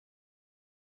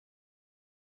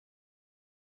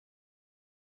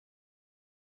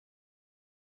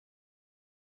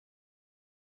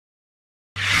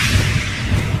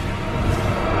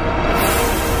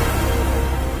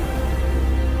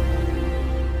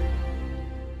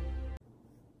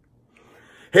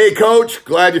Hey, Coach.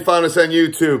 Glad you found us on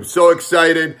YouTube. So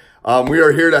excited. We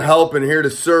are here to help and here to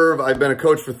serve. I've been a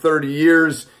coach for 30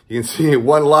 years. You can see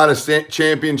won a lot of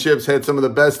championships, had some of the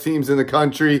best teams in the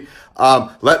country.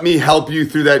 Let me help you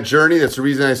through that journey. That's the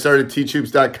reason I started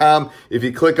teachhoops.com. If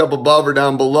you click up above or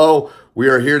down below, we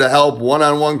are here to help.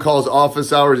 One-on-one calls,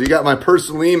 office hours. You got my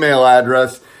personal email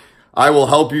address. I will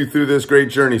help you through this great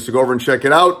journey. So go over and check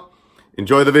it out.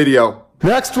 Enjoy the video.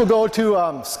 Next, we'll go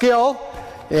to skill.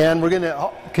 And we're going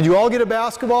to, could you all get a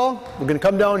basketball? We're going to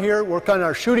come down here, work on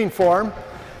our shooting form.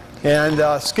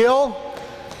 And skill,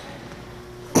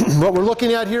 what we're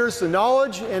looking at here is the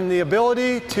knowledge and the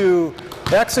ability to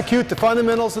execute the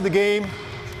fundamentals of the game.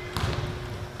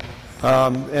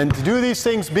 And to do these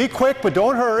things, be quick, but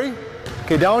don't hurry.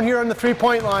 Okay, down here on the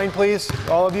three-point line, please,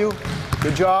 all of you.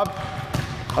 Good job.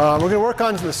 We're going to work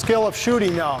on the skill of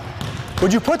shooting now.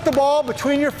 Would you put the ball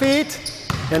between your feet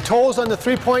and toes on the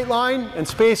three-point line and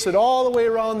space it all the way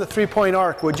around the three-point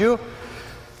arc, would you?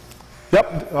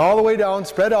 Yep, all the way down.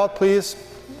 Spread out, please.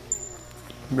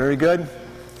 Very good.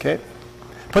 Okay.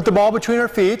 Put the ball between our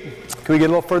feet. Can we get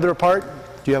a little further apart?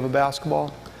 Do you have a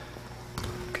basketball?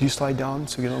 Could you slide down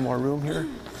so we get a little more room here?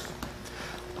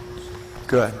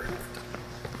 Good.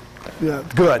 Yeah,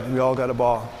 good. We all got a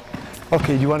ball.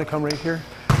 Okay, do you want to come right here?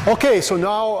 Okay, so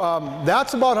now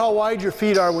that's about how wide your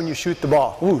feet are when you shoot the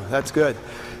ball. Ooh, that's good.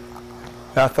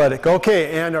 Athletic.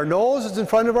 Okay, and our nose is in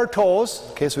front of our toes.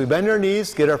 Okay, so we bend our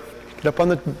knees, get up on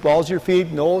the balls of your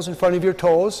feet, nose in front of your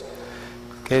toes.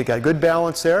 Okay, got good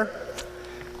balance there.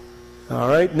 All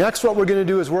right, next what we're going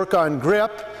to do is work on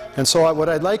grip. And so what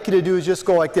I'd like you to do is just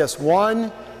go like this.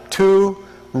 1, 2,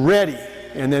 ready.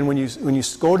 And then when you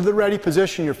go to the ready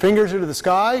position, your fingers are to the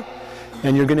sky.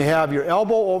 And you're going to have your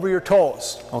elbow over your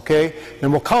toes, okay?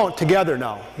 And we'll count together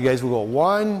now. You guys will go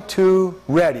 1, 2,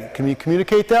 ready. Can we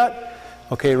communicate that?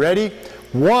 Okay, ready?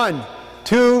 1,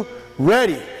 2,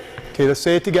 ready. Okay, let's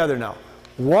say it together now.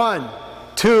 1,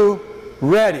 2,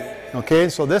 ready. Okay,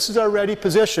 so this is our ready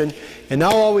position. And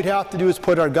now all we'd have to do is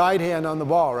put our guide hand on the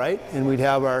ball, right? And we'd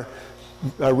have our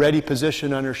ready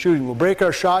position on our shooting. We'll break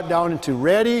our shot down into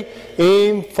ready,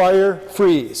 aim, fire,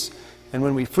 freeze. And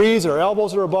when we freeze, our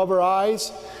elbows are above our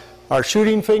eyes. Our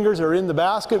shooting fingers are in the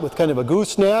basket with kind of a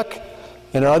gooseneck.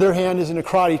 And our other hand is in a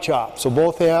karate chop. So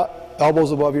both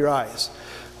elbows above your eyes.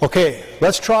 Okay,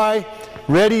 let's try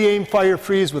ready, aim, fire,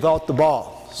 freeze without the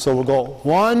ball. So we'll go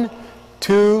 1,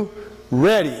 2,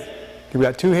 ready. We've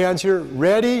got two hands here.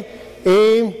 Ready,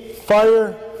 aim,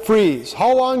 fire, freeze.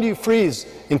 How long do you freeze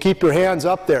and keep your hands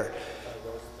up there?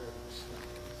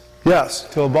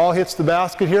 Yes, till the ball hits the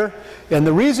basket here. And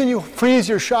the reason you freeze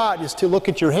your shot is to look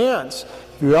at your hands.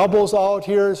 Your elbow's out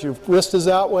here, your wrist is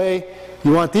that way.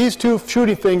 You want these two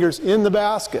shooting fingers in the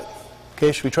basket.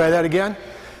 Okay, should we try that again?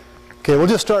 Okay, we'll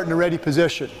just start in a ready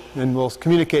position and we'll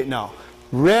communicate now.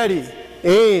 Ready,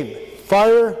 aim,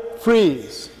 fire,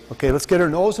 freeze. Okay, let's get our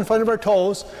nose in front of our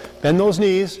toes, bend those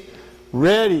knees.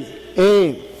 Ready,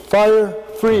 aim, fire,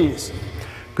 freeze.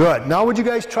 Good. Now would you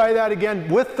guys try that again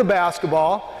with the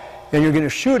basketball? And you're going to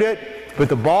shoot it, but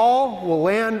the ball will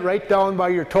land right down by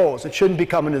your toes. It shouldn't be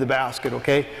coming to the basket,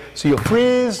 okay? So you'll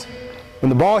freeze. When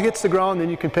the ball hits the ground, then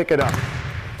you can pick it up.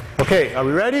 Okay, are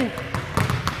we ready?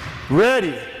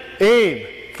 Ready, aim,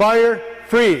 fire,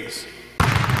 freeze.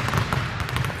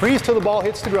 Freeze till the ball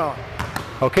hits the ground.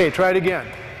 Okay, try it again.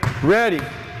 Ready,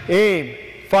 aim,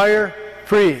 fire,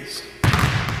 freeze.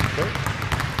 Okay.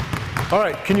 All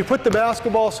right, can you put the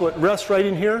basketball so it rests right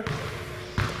in here?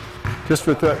 Just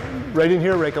with the, right in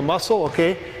here, like a muscle,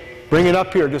 okay? Bring it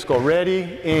up here, just go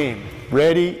ready, aim,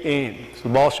 ready, aim. So the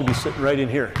ball should be sitting right in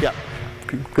here. Yeah,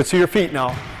 good, see your feet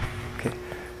now. Okay,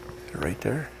 right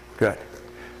there, good.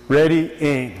 Ready,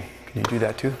 aim. Can you do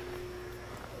that too?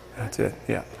 That's it,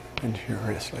 yeah, into your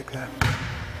wrist like that.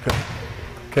 Good,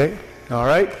 okay, all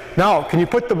right. Now, can you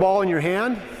put the ball in your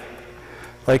hand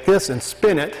like this and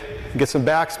spin it, and get some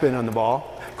backspin on the ball.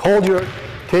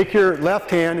 Take your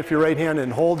left hand, if you're right-handed,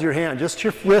 and hold your hand, just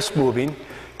your wrist moving.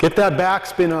 Get that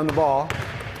backspin on the ball.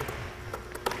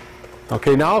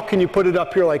 Okay, now can you put it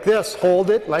up here like this? Hold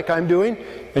it like I'm doing,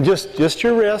 and just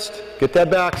your wrist. Get that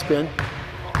backspin.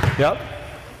 Yep.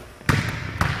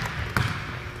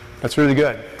 That's really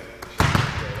good.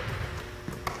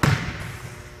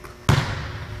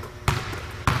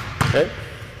 Okay.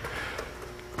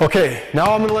 Okay,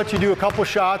 now I'm going to let you do a couple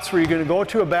shots where you're going to go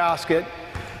to a basket.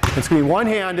 It's going to be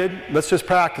one-handed. Let's just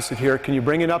practice it here. Can you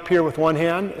bring it up here with one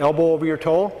hand, elbow over your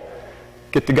toe?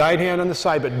 Get the guide hand on the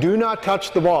side, but do not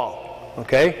touch the ball,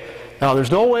 okay? Now,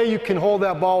 there's no way you can hold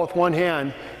that ball with one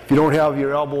hand if you don't have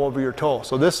your elbow over your toe.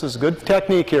 So this is good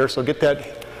technique here. So get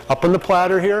that up on the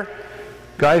platter here.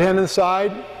 Guide hand on the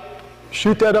side.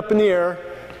 shoot that up in the air,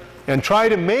 and try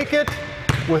to make it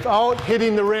without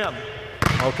hitting the rim.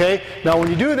 Okay? Now when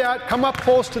you do that, come up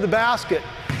close to the basket.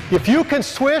 If you can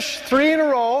swish 3 in a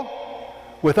row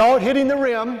without hitting the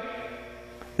rim,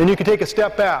 then you can take a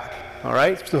step back. All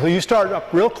right? So you start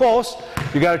up real close.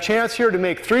 You got a chance here to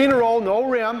make 3 in a row, no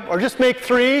rim, or just make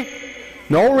 3,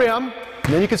 no rim,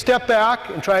 and then you can step back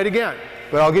and try it again.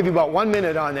 But I'll give you about 1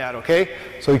 minute on that, okay?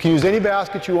 So you can use any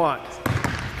basket you want.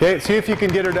 Okay, see if you can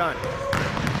get her done.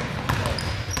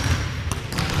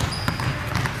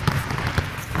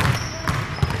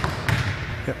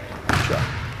 Yep, good job.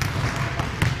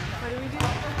 What do we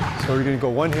do? So we're going to go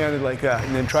one-handed like that,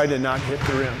 and then try to not hit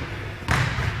the rim.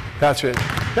 That's it.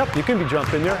 Yep, you can be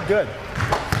jumping there. Good.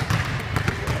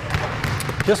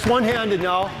 Just one-handed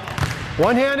now.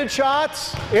 One-handed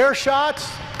shots, air shots,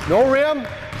 no rim.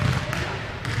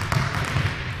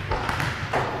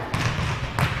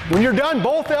 When you're done,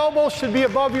 both elbows should be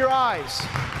above your eyes.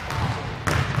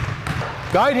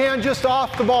 Guide hand just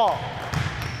off the ball.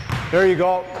 There you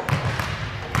go.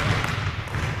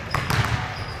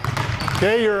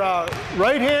 Okay, your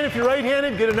right hand, if you're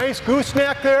right-handed, get a nice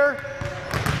gooseneck there.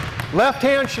 Left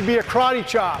hand should be a karate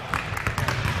chop.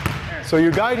 So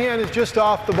your guide hand is just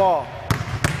off the ball.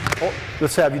 Oh,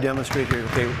 let's have you demonstrate here.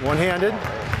 Okay, one-handed.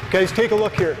 Guys, take a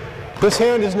look here. This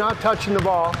hand is not touching the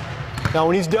ball. Now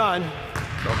when he's done,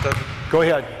 go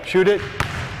ahead, shoot it.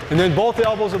 And then both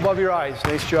elbows above your eyes.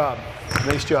 Nice job.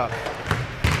 Nice job.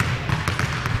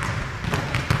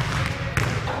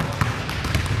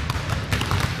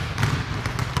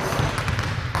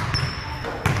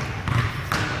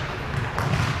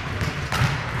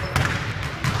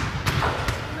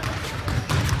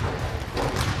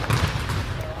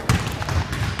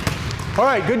 All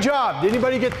right, good job. Did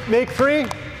anybody make 3?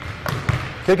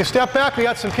 Take a step back. We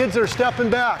got some kids that are stepping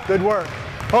back. Good work.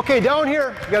 Okay, down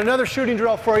here, we got another shooting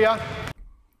drill for you.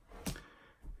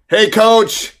 Hey,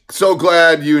 Coach. So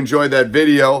glad you enjoyed that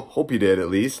video. Hope you did, at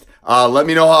least. Let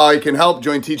me know how I can help.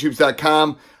 Join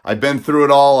teachhoops.com. I've been through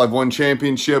it all. I've won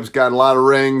championships, got a lot of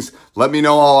rings. Let me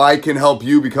know how I can help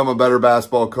you become a better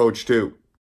basketball coach, too.